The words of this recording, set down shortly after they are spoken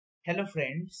Hello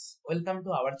friends, welcome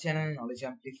to our channel Knowledge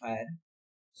Amplifier.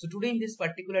 So today in this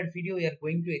particular video we are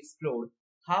going to explore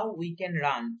how we can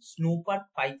run Snowpark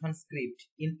Python script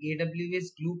in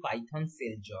AWS Glue Python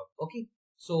shell job. Okay,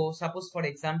 so suppose for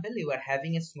example you are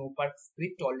having a Snowpark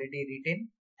script already written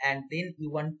and then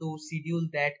you want to schedule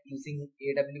that using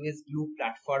AWS Glue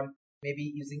platform,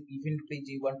 maybe using event bridge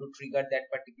you want to trigger that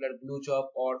particular Glue job,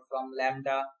 or from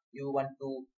Lambda you want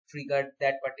to trigger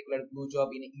that particular Glue job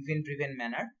in an event driven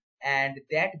manner, and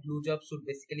that Glue job should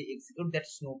basically execute that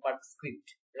Snowpark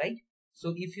script, right?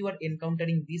 So if you are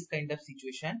encountering this kind of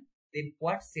situation, then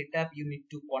what setup you need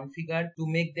to configure to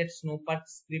make that Snowpark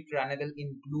script runnable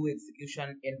in Glue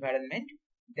execution environment,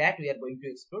 that we are going to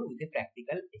explore with a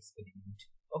practical experiment.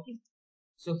 Okay,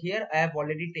 so here I have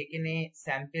already taken a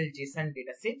sample Json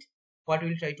dataset. What we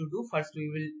will try to do, first we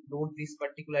will load this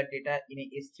particular data in a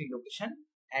S3 location,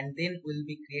 and then we'll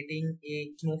be creating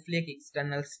a Snowflake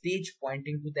external stage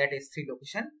pointing to that S3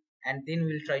 location, and then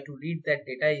we'll try to read that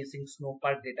data using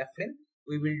Snowpark data frame.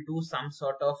 We will do some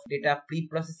sort of data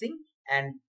pre-processing,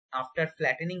 and after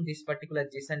flattening this particular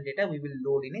JSON data, we will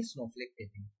load in a Snowflake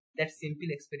table. That simple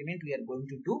experiment we are going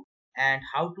to do. And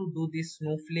how to do this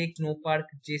Snowflake Snowpark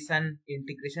JSON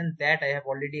integration, that I have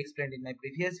already explained in my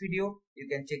previous video. You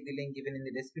can check the link given in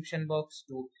the description box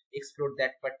to explore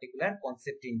that particular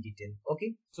concept in detail.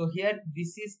 Okay, so here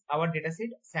this is our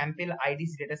dataset, sample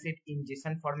IDs dataset in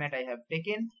JSON format I have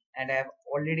taken, and I have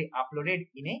already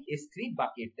uploaded in a S3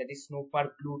 bucket, that is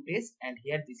Snowpark Glue test, and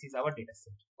here this is our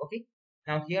dataset. Okay,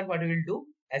 now here what we will do,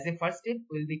 as a first step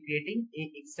we will be creating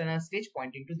a external stage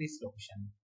pointing to this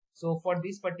location. So for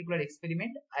this particular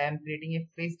experiment, I am creating a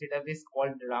fresh database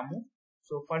called ramu.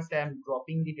 So first I am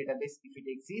dropping the database if it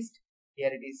exists.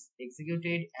 Here it is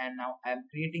executed, and now I am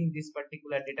creating this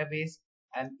particular database.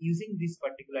 I am using this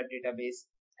particular database,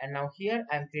 and now here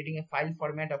I am creating a file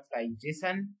format of type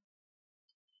JSON.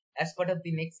 As part of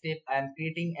the next step, I am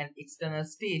creating an external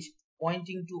stage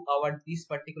pointing to our this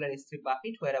particular S3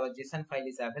 bucket where our JSON file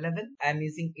is available. I am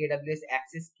using AWS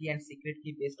access key and secret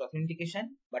key based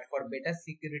authentication, but for better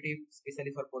security, especially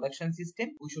for production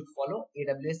system, we should follow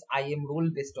AWS IAM role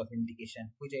based authentication,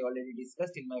 which I already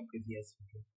discussed in my previous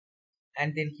video.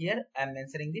 And then here I am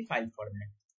mentioning the file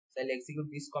format. So I'll execute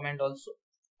this command also.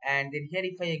 And then here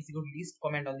if I execute list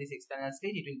command on this external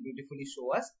stage, it will beautifully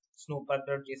show us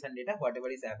snowpark.json data,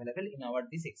 whatever is available in our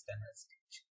this external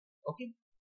stage. Okay.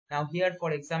 Now here,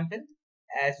 for example,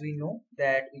 as we know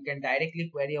that we can directly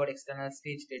query our external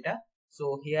stage data.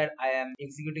 So here I am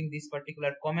executing this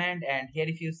particular command, and here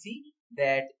if you see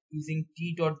that using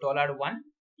 $1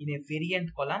 in a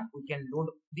variant column, we can load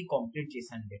the complete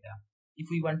JSON data. If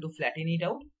we want to flatten it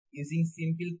out, using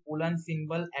simple colon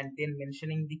symbol and then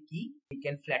mentioning the key, we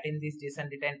can flatten this JSON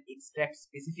data and extract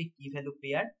specific key value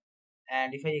pair.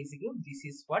 And if I execute, this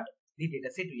is what the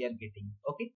dataset we are getting.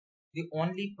 Okay. The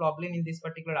only problem in this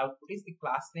particular output is the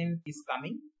class name is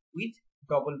coming with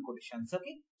double quotations.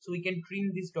 Okay, so we can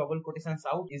trim these double quotations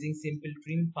out using simple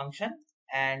trim function,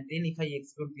 and then if I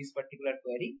execute this particular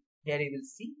query, here you will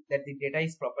see that the data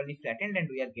is properly flattened and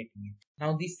we are getting it.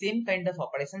 Now the same kind of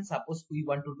operation, suppose we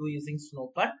want to do using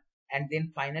Snowpark, and then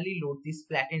finally load this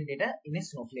flattened data in a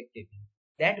Snowflake table,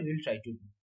 that we will try to do.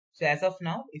 So as of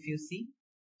now, if you see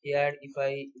here, if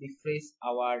I refresh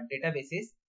our databases,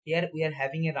 here we are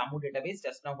having a ramu database,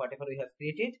 just now whatever we have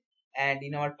created, and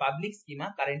in our public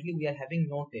schema currently we are having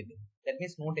no table. That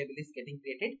means no table is getting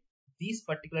created. These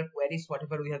particular queries,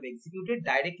 whatever we have executed,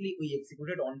 directly we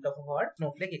executed on top of our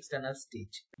Snowflake external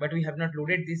stage, but we have not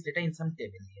loaded this data in some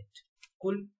table yet.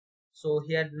 Cool. So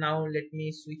here now let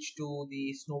me switch to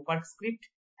the Snowpark script,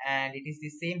 and it is the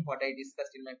same what I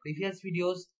discussed in my previous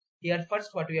videos. Here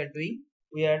first what we are doing,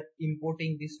 we are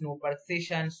importing the Snowpark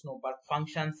session, Snowpark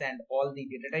functions, and all the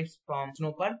data types from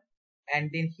Snowpark. And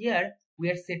then here we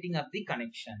are setting up the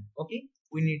connection. Okay,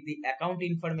 we need the account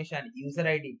information, user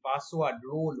ID, password,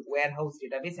 role, warehouse,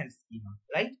 database, and schema,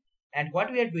 right? And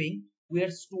what we are doing, we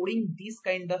are storing this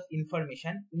kind of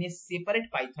information in a separate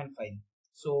Python file.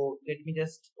 So let me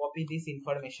just copy this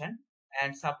information,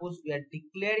 and suppose we are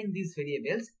declaring these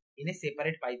variables in a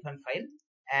separate Python file.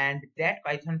 And that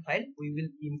Python file we will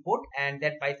import, and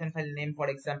that Python file name, for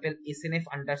example,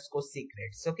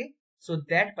 snf_secrets. Okay, so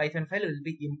that Python file will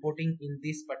be importing in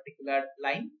this particular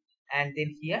line, and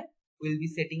then here we will be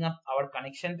setting up our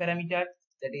connection parameter,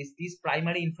 that is these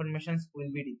primary informations we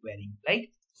will be requiring, right?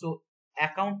 So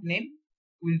account name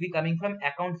will be coming from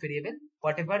account variable,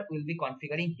 whatever we will be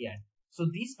configuring here. So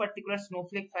this particular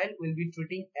Snowflake file will be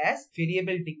treating as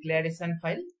variable declaration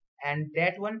file, and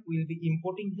that one will be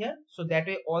importing here. So that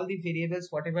way all the variables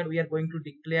whatever we are going to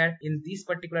declare in this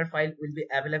particular file will be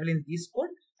available in this code,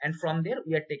 and from there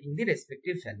we are taking the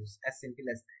respective values, as simple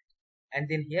as that. And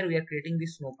then here we are creating the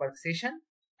Snowpark session,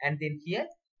 and then here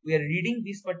we are reading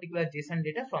this particular JSON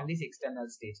data from this external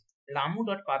stage,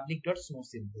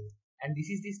 ramu.public.snowsimple, and this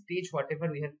is the stage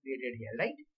whatever we have created here,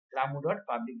 right?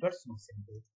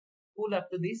 ramu.public.snowsimple. Pull up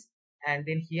to this, and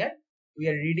then here we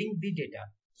are reading the data.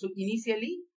 So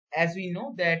initially, as we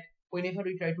know that whenever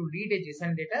we try to read a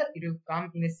JSON data, it will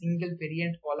come in a single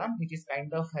variant column which is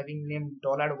kind of having name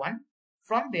 $1.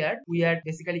 From there we are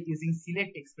basically using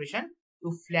select expression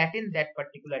to flatten that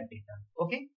particular data.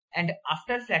 Okay, and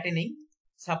after flattening,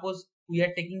 suppose we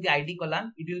are taking the ID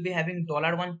column, it will be having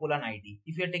 $1 colon ID.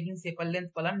 If you are taking sepal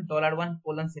length column, $1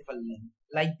 colon sepal length.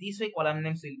 Like this way column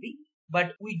names will be,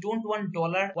 but we don't want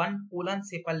 $1 colon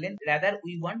sepal length, rather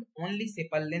we want only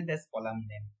sepal length as column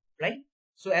name, right?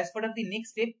 So as part of the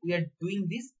next step, we are doing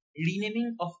this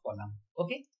renaming of column.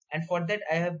 Okay, and for that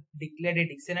I have declared a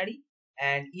dictionary,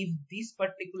 and if this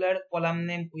particular column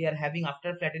name we are having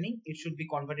after flattening, it should be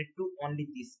converted to only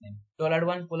this name,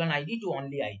 $1 colon ID to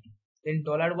only ID. Then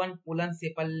 $1 colon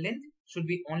sepal length should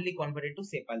be only converted to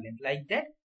sepal length. Like that,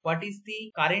 what is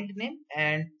the current name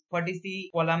and what is the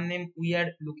column name we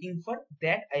are looking for,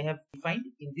 that I have defined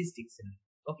in this dictionary.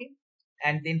 Okay,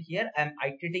 and then here I am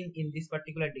iterating in this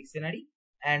particular dictionary,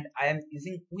 and I am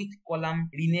using with column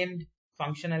renamed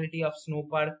functionality of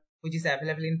Snowpark, which is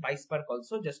available in PySpark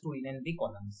also, just to rename the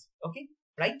columns. Okay,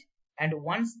 right? And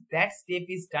once that step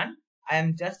is done, I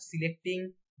am just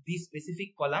selecting these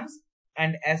specific columns,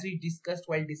 and as we discussed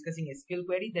while discussing SQL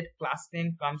query, that class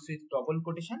name comes with double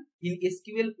quotation. In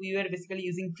SQL we were basically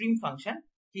using trim function.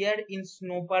 Here in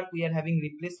Snowpark we are having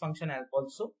replace function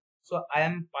also. So I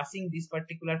am passing this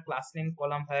particular class name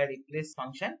column via replace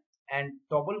function, and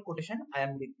double quotation I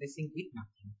am replacing with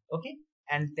nothing. Okay,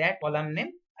 and that column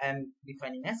name I am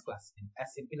defining as class name,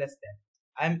 as simple as that.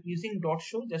 I am using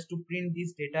 .show just to print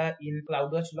this data in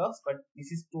CloudWatch logs, but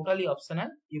this is totally optional,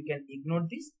 you can ignore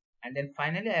this. And then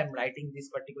finally I am writing this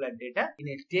particular data in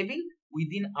a table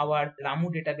within our ramu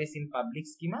database in public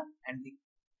schema, and the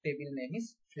table name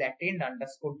is flattened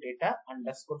underscore data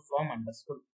underscore from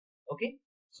underscore. Okay,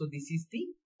 so this is the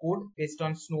code based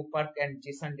on Snowpark and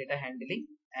JSON data handling,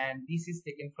 and this is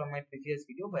taken from my previous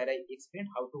video where I explained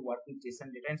how to work with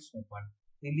JSON data and Snowpark.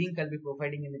 The link I'll be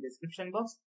providing in the description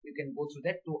box. You can go through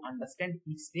that to understand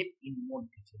each step in more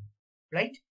detail.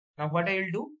 Right? Now what I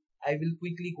will do, I will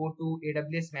quickly go to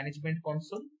AWS Management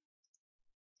Console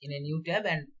in a new tab,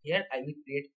 and here I will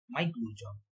create my Glue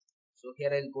job. So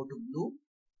here I'll go to Glue,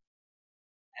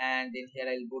 and then here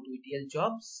I'll go to ETL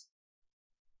jobs,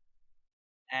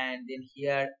 and then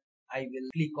here I will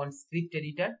click on script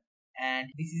editor,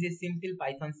 and this is a simple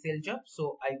Python shell job,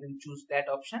 so I will choose that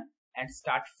option and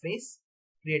start fresh,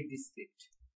 create this script.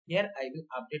 Here I will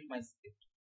update my script,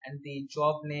 and the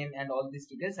job name and all these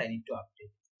details I need to update.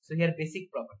 So here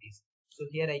basic properties. So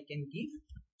here I can give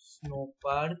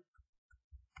Snowpark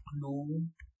Glue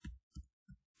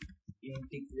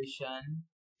integration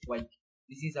white.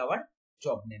 This is our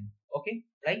job name. Okay,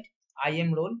 right?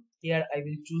 IAM role. Here I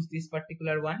will choose this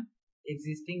particular one.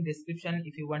 Existing description,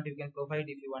 if you want you can provide,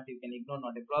 if you want you can ignore,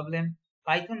 not a problem.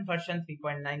 Python version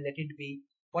 3.9, let it be.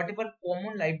 Whatever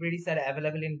common libraries are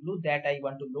available in Glue that I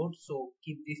want to load, so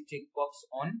keep this checkbox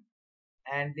on.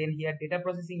 And then here data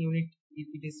processing unit,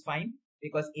 it is fine,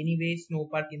 because anyway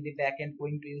Snowpark in the backend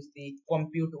going to use the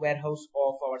compute warehouse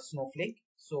of our Snowflake,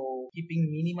 so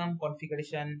keeping minimum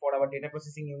configuration for our data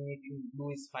processing unit in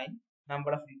Glue is fine.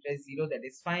 Number of retries 0, that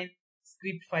is fine.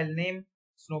 Script file name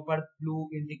Snowpark Glue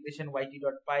integration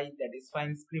yt.py, that is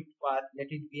fine. Script path, let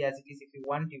it be as it is. If you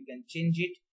want you can change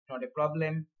it, not a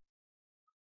problem.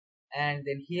 And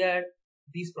then here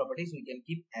these properties we can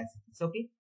keep as it is. Okay,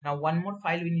 now one more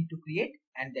file we need to create,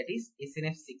 and that is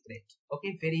SNF secret.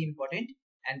 Okay, very important,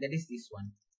 and that is this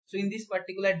one. So in this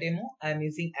particular demo I am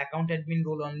using account admin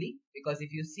role only, because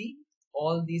if you see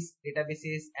all these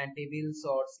databases and tables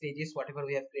or stages whatever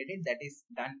we have created, that is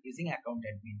done using account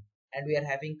admin, and we are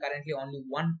having currently only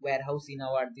one warehouse in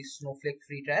our this Snowflake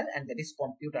free trial, and that is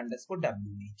compute underscore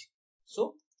wh.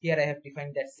 So here I have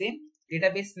defined that same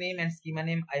database name and schema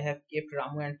name. I have kept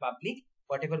ramu and public,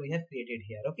 whatever we have created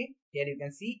here. Okay, here you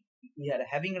can see we are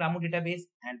having ramu database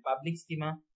and public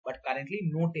schema, but currently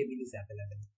no table is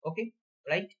available. Okay,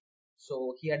 right?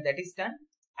 So here that is done.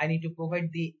 I need to provide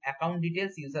the account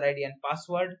details, user ID and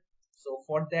password. So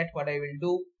for that what I will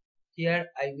do, here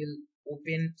I will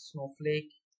open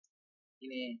Snowflake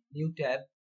in a new tab,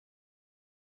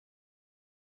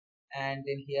 and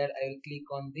then here I will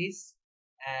click on this,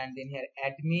 and then here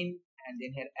admin, and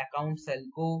then here accounts I'll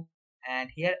go, and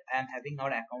here I am having our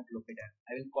account locator.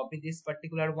 I will copy this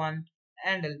particular one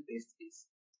and I'll paste this.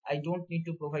 I don't need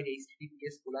to provide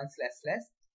https://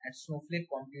 and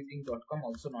snowflakecomputing.com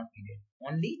also not needed.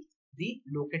 Only the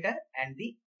locator and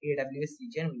the AWS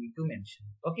region we need to mention.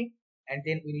 Okay. And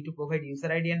then we need to provide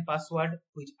user ID and password,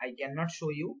 which I cannot show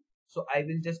you. So I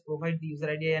will just provide the user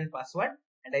ID and password,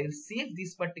 and I will save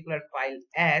this particular file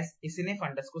as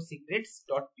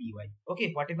snf_secrets.py.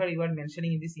 Okay, whatever you are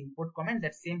mentioning in this import command,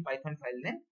 that same Python file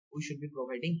name we should be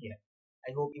providing here.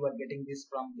 I hope you are getting this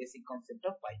from basic concept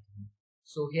of Python.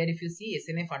 So here if you see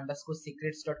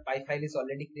snf_secrets.py file is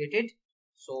already created.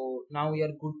 So now we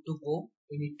are good to go.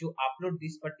 We need to upload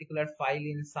this particular file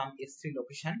in some S3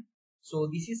 location. So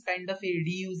this is kind of a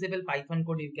reusable Python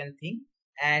code, you can think.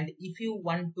 And if you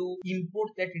want to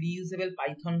import that reusable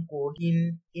Python code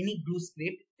in any Glue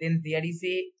script, then there is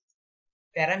a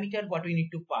parameter what we need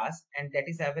to pass, and that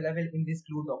is available in this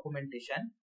Glue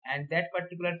documentation. And that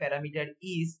particular parameter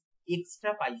is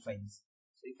extra py files.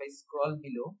 So if I scroll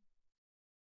below,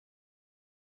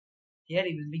 here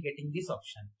you will be getting this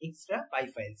option, extra py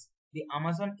files, the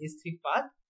Amazon S3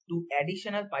 path to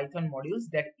additional Python modules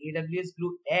that AWS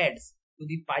Glue adds to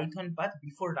the Python path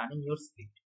before running your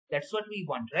script. That's what we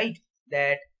want, right?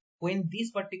 That when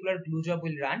this particular Glue job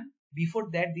will run, before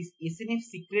that this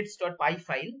snf_secrets.py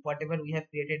file, whatever we have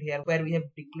created here, where we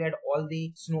have declared all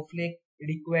the Snowflake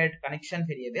required connection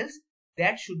variables,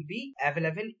 that should be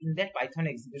available in that Python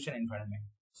execution environment.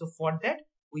 So for that,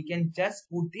 we can just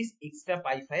put these extra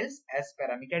py files as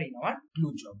parameter in our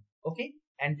Glue job. Okay.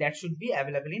 And that should be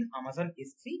available in Amazon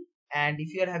S3. And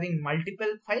if you are having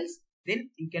multiple files, then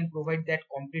you can provide that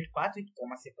complete path with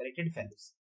comma separated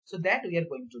values. So that we are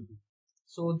going to do.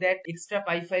 So that extra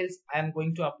py files I am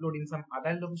going to upload in some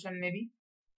other location maybe.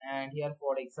 And here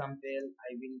for example,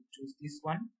 I will choose this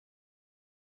one.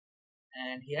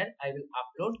 And here I will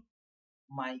upload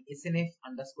my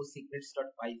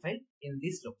snf_secrets.py file in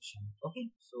this location. Okay.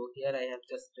 So here I have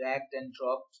just dragged and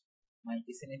dropped my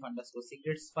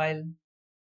snf_secrets file.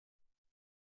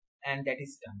 And that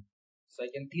is done. So I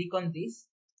can click on this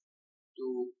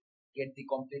to get the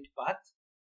complete path,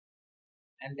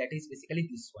 and that is basically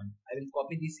this one. I will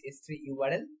copy this S3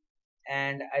 URL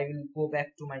and I will go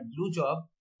back to my Glue job,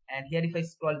 and here if I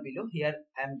scroll below, here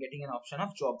I am getting an option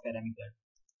of job parameter.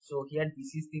 So here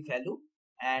this is the value,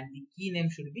 and the key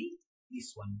name should be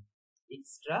this one,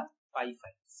 extra py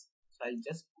files. So I'll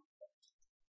just put that.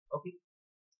 Okay,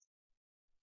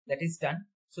 that is done.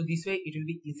 So this way it will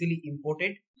be easily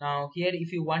imported. Now here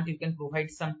if you want, you can provide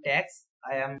some tags.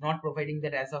 I am not providing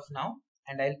that as of now,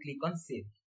 and I'll click on save.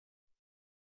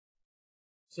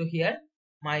 So here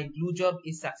my Glue job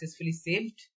is successfully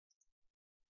saved.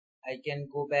 I can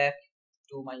go back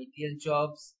to my ETL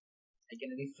jobs. I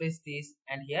can refresh this,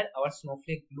 and here our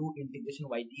Snowflake Glue integration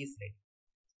YT is ready.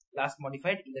 Last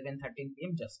modified 11:13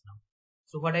 PM just now.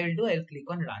 So what I will do, I will click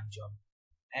on run job,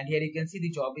 and here you can see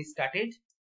the job is started.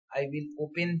 I will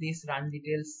open this run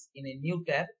details in a new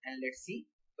tab, and let's see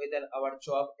whether our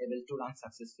job able to run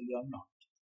successfully or not.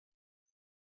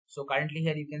 So currently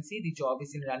here you can see the job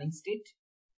is in running state.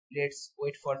 Let's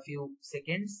wait for a few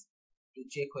seconds to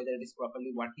check whether it is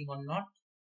properly working or not.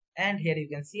 And here you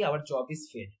can see our job is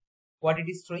failed. What it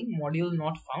is throwing, module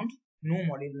not found, no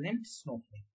module named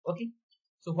Snowflake. Okay.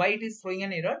 So why it is throwing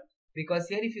an error? Because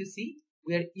here if you see,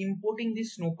 we are importing the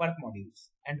Snowpark modules,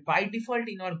 and by default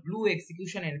in our Glue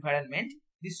execution environment,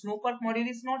 the Snowpark module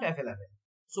is not available.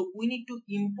 So we need to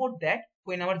import that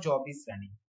when our job is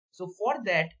running. So for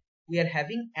that, we are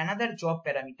having another job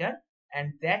parameter,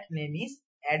 and that name is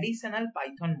additional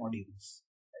Python modules.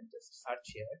 I'll just search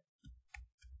here.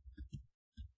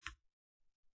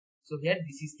 So here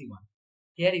this is the one.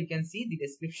 Here you can see the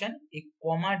description, a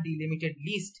comma delimited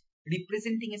list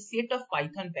representing a set of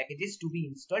Python packages to be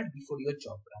installed before your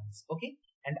job runs. Okay.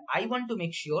 And I want to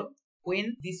make sure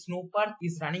when the Snowpark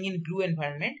is running in Glue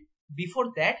environment,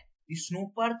 before that the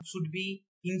Snowpark should be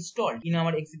installed in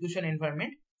our execution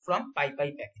environment from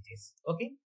PyPy packages.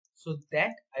 Okay. So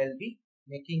that I'll be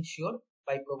making sure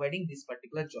by providing this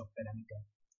particular job parameter.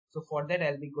 So for that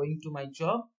I'll be going to my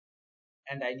job,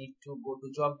 and I need to go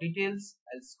to job details.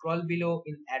 I'll scroll below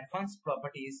in advanced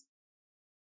properties.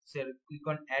 So I'll click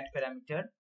on add parameter,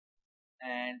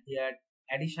 and here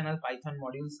additional Python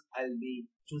modules I'll be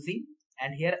choosing,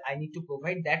 and here I need to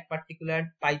provide that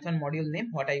particular Python module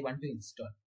name what I want to install.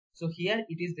 So here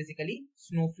it is basically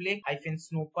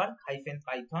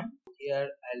Snowflake-Snowpark-Python. Here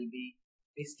I'll be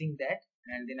pasting that,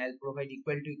 and then I'll provide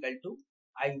equal to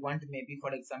I want maybe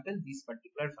for example this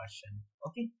particular version.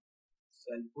 Okay,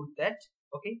 so I'll put that.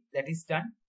 Okay, that is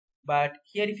done. But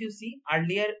here if you see,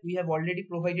 earlier we have already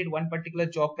provided one particular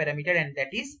job parameter, and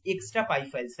that is extra py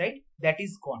files, right? That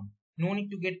is gone. No need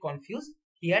to get confused.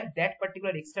 here that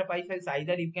particular extra py files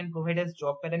either you can provide as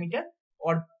job parameter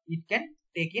or it can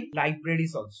take in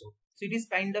libraries also. So it is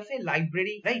kind of a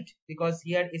library, right? Because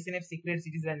here SNF secrets,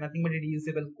 it is nothing but a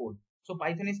reusable code. So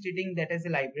Python is treating that as a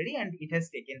library and it has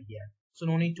taken here. So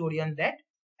no need to worry on that.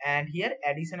 And here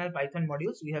additional Python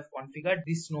modules, we have configured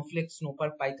this Snowflake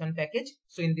Snowpark Python package.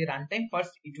 So in the runtime,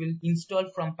 first it will install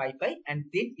from PyPy and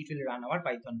then it will run our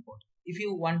Python code. If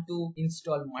you want to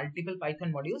install multiple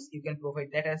Python modules, you can provide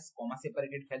that as comma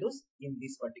separated values in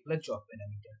this particular job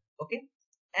parameter. Okay.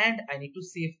 And I need to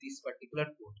save this particular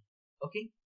code. Okay.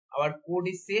 Our code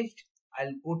is saved.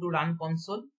 I'll go to run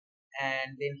console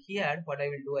and then here what I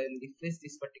will do, I will refresh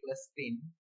this particular screen.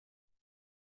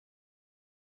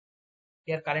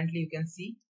 Here currently you can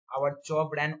see our job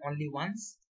ran only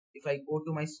once. If I go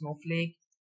to my Snowflake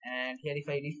and here if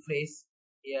I refresh,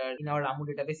 here in our ramu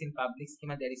database in public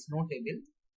schema there is no table,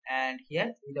 and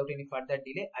here without any further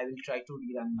delay I will try to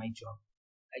rerun my job.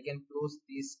 I can close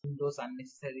these windows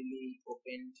unnecessarily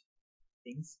opened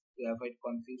things to avoid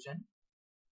confusion,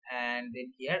 and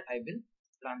then here I will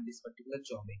run this particular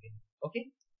job again. Okay,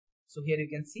 so here you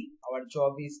can see our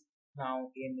job is now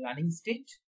in running state,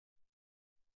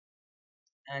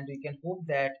 and we can hope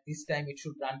that this time it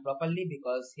should run properly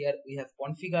because here we have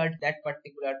configured that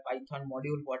particular Python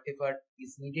module whatever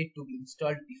is needed to be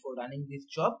installed before running this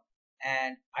job,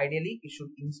 and ideally you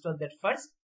should install that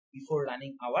first before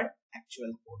running our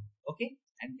actual code. Okay,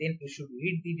 and then you should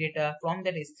read the data from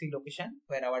that S3 location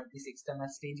where our this external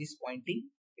stage is pointing.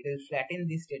 It will flatten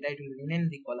this data, it will rename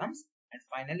the columns, and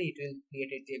finally it will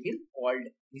create a table called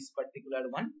this particular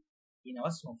one in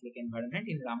our Snowflake environment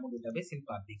in ramu database in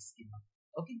public schema.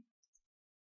 Okay,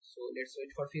 so let's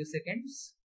wait for a few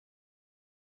seconds,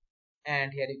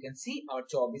 and here you can see our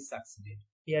job is succeeded.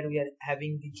 Here we are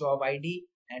having the job ID,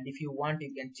 and if you want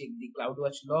you can check the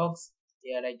CloudWatch logs.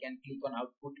 Here I can click on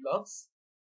output logs,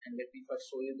 and let me first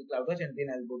show you the CloudWatch and then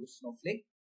I'll go to Snowflake.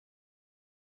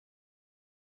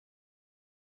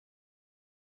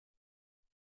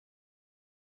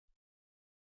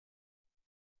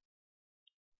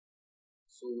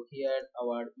 So here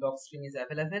our log stream is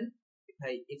available. If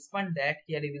I expand that,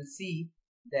 here you will see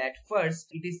that first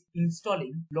it is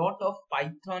installing lot of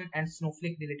Python and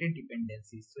Snowflake related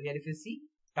dependencies. So here if you see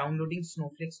downloading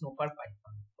Snowflake Snowpark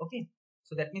Python. Okay,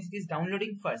 so that means it is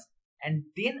downloading first, and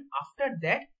then after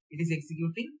that it is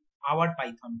executing our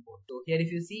Python code. So here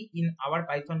if you see in our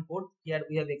Python code, here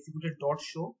we have executed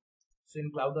 .show. So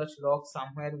in CloudWatch log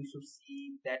somewhere we should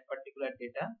see that particular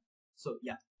data. So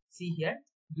yeah, see here,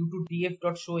 due to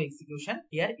df.show execution,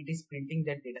 here it is printing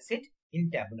that dataset in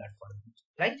tabular format,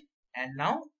 right? And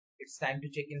now it's time to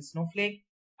check in Snowflake.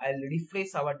 I'll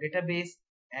refresh our database,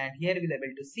 and here we'll be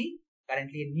able to see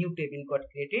currently a new table got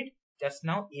created just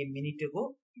now a minute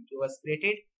ago. It was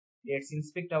created. Let's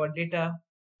inspect our data.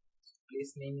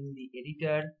 Place name in the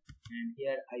editor, and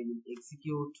here I will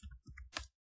execute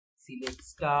select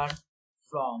star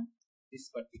from this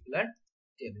particular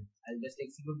table. I'll just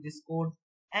execute this code,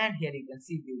 and here you can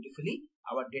see beautifully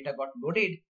our data got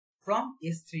loaded from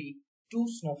S3 to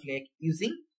Snowflake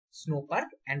using Snowpark,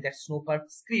 and that Snowpark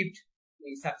script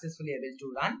we successfully able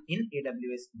to run in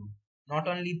AWS Glue. Not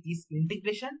only this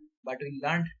integration, but we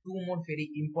learned two more very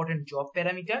important job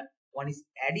parameter. One is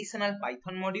additional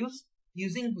Python modules,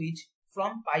 using which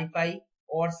from PyPy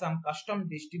or some custom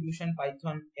distribution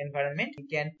Python environment we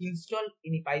can install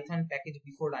any Python package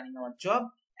before running our job.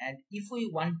 And if we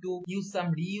want to use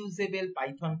some reusable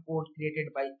Python code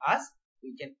created by us,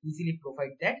 we can easily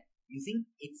provide that using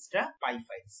extra py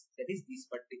files. That is this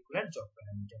particular job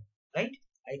parameter, right?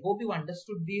 I hope you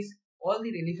understood this. All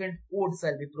the relevant codes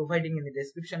I'll be providing in the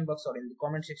description box or in the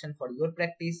comment section for your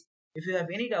practice. If you have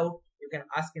any doubt, you can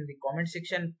ask in the comment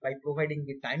section by providing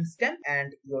the timestamp,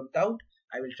 and your doubt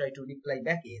I will try to reply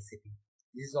back ASAP.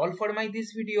 This is all for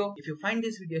this video. If you find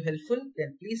this video helpful,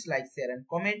 then please like, share and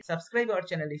comment. Subscribe our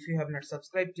channel if you have not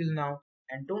subscribed till now,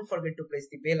 and don't forget to press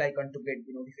the bell icon to get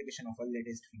the notification of our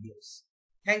latest videos.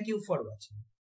 Thank you for watching.